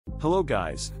Hello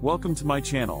guys, welcome to my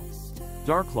channel,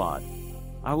 Darklord.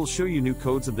 I will show you new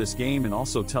codes of this game and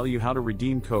also tell you how to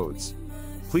redeem codes.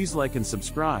 Please like and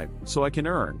subscribe, so I can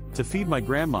earn, to feed my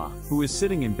grandma, who is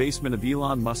sitting in basement of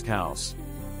Elon Musk house.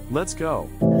 Let's go.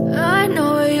 I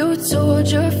know you told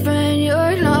your friend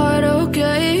you're not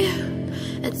okay,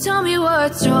 and tell me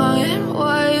what's wrong and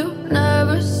why you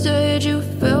never said you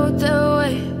felt that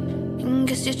way.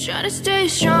 Guess you're trying to stay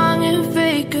strong and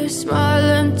fake a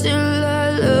smile until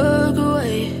I look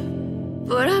away.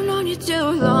 But I've known you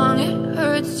too long, it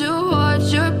hurts to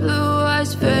watch your blue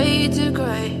eyes fade to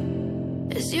gray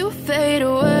as you fade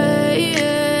away,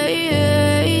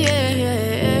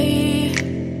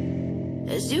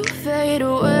 as you fade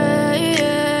away,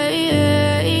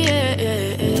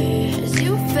 as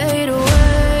you fade away,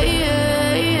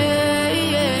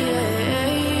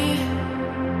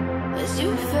 as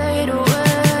you fade away.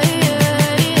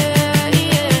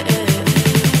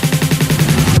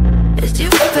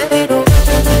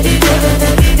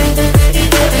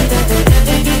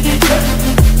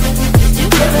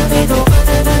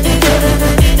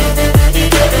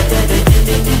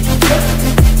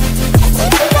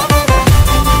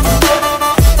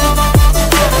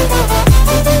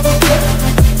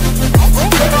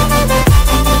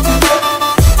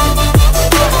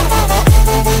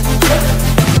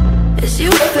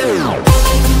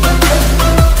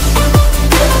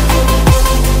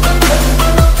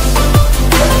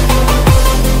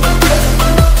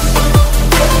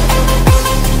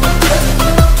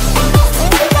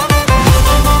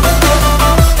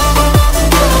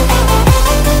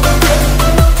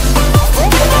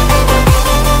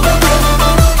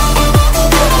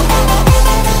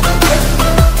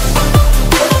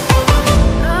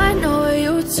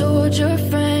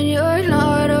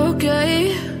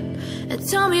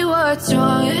 Tell me what's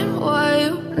wrong and why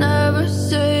you never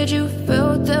said you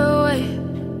felt that way.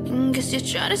 Guess you're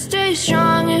trying to stay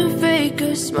strong and fake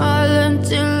a smile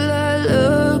until I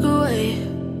look away.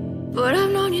 But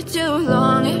I've known you too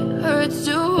long, it hurts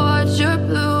to watch your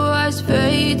blue eyes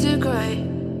fade to gray.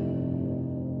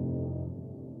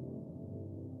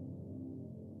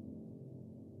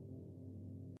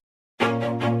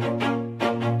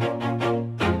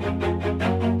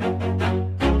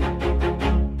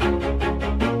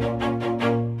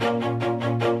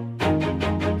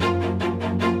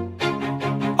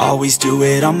 Always do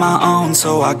it on my own,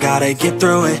 so I gotta get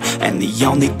through it. And the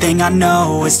only thing I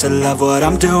know is to love what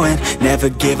I'm doing. Never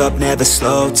give up, never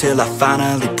slow, till I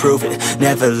finally prove it.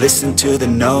 Never listen to the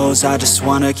no's, I just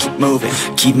wanna keep moving.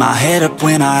 Keep my head up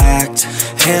when I act,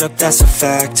 head up, that's a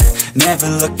fact. Never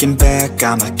looking back,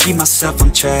 I'ma keep myself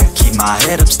on track. Keep my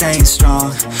head up, staying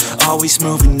strong, always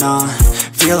moving on.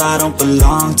 Feel I don't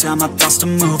belong, tell my thoughts to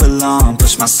move along.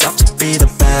 Push myself to be the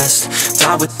best,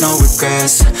 die with no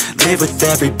regrets. Live with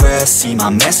every breath, see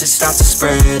my message start to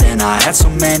spread. And I had so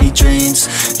many dreams,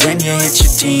 then you hit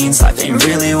your teens. Life ain't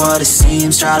really what it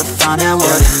seems, try to find out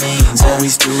what it means.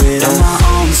 Always do it on my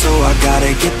own, so I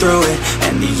gotta get through it.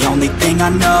 And the only thing I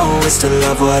know is to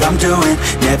love what I'm doing.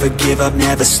 Never give up,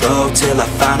 never slow, till I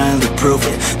finally prove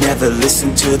it. Never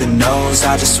listen to the no's,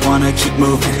 I just wanna keep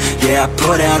moving. Yeah, I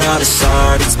put out all this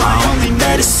art, it's my only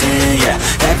medicine. Yeah,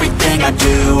 everything I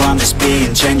do, I'm just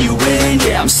being genuine.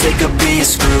 Yeah, I'm sick of being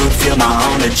screwed, feel my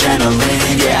own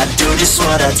adrenaline. Yeah, I do just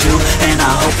what I do, and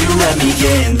I hope you let me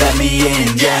in,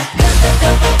 yeah.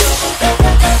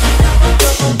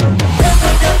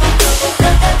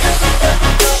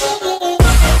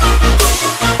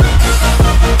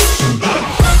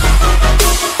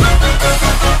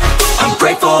 I'm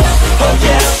grateful, oh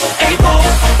yeah, able,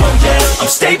 oh yeah, I'm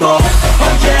stable,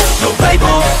 oh yeah, no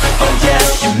label, oh yeah,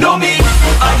 you know me,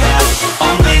 I have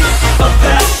only a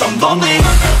path, I'm lonely,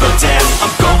 but damn,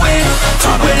 I'm going to win. I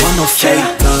want no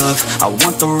fake love, I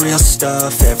want the real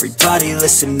stuff. Everybody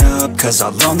listen up, cause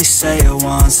I'll only say it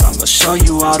once. I'm gonna show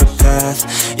you all the path,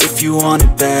 if you want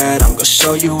it bad. I'm gonna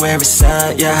show you where it's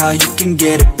at, yeah, how you can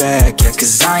get it back. Yeah,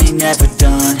 cause I ain't never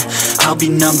done, I'll be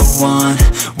number one.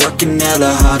 Working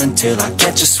hella hard until I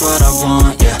get just what I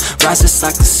want, yeah. Rises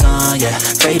like the sun, yeah,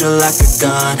 fatal like a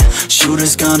gun.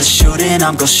 Shooter's gonna shoot and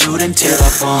I'm gonna shoot until I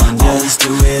won, yeah. Always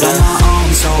do it on my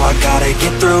own, so I gotta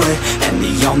get through it. And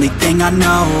the only thing I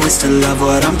know is to love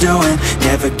what I'm doing.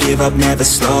 Never give up, never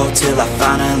slow, till I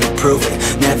finally prove it.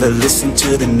 Never listen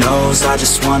to the no's, I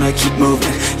just wanna keep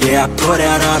moving. Yeah, I put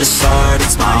out all this art,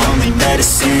 it's my only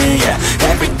medicine. Yeah,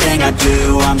 everything I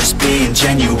do, I'm just being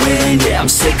genuine. Yeah, I'm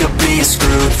sick of being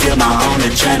screwed, feel my own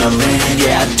adrenaline.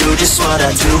 Yeah, I do just what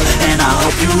I do, and I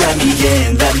hope you let me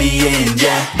in,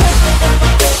 yeah.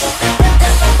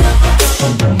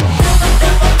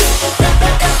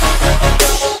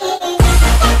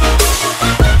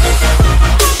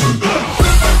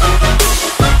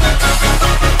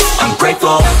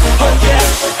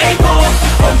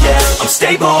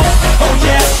 stable. Oh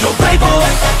yeah, no label.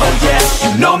 Oh yeah,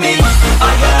 you know me.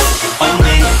 I have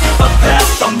only a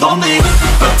path. I'm lonely,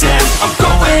 but damn, I'm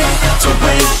going to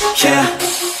win,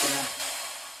 yeah.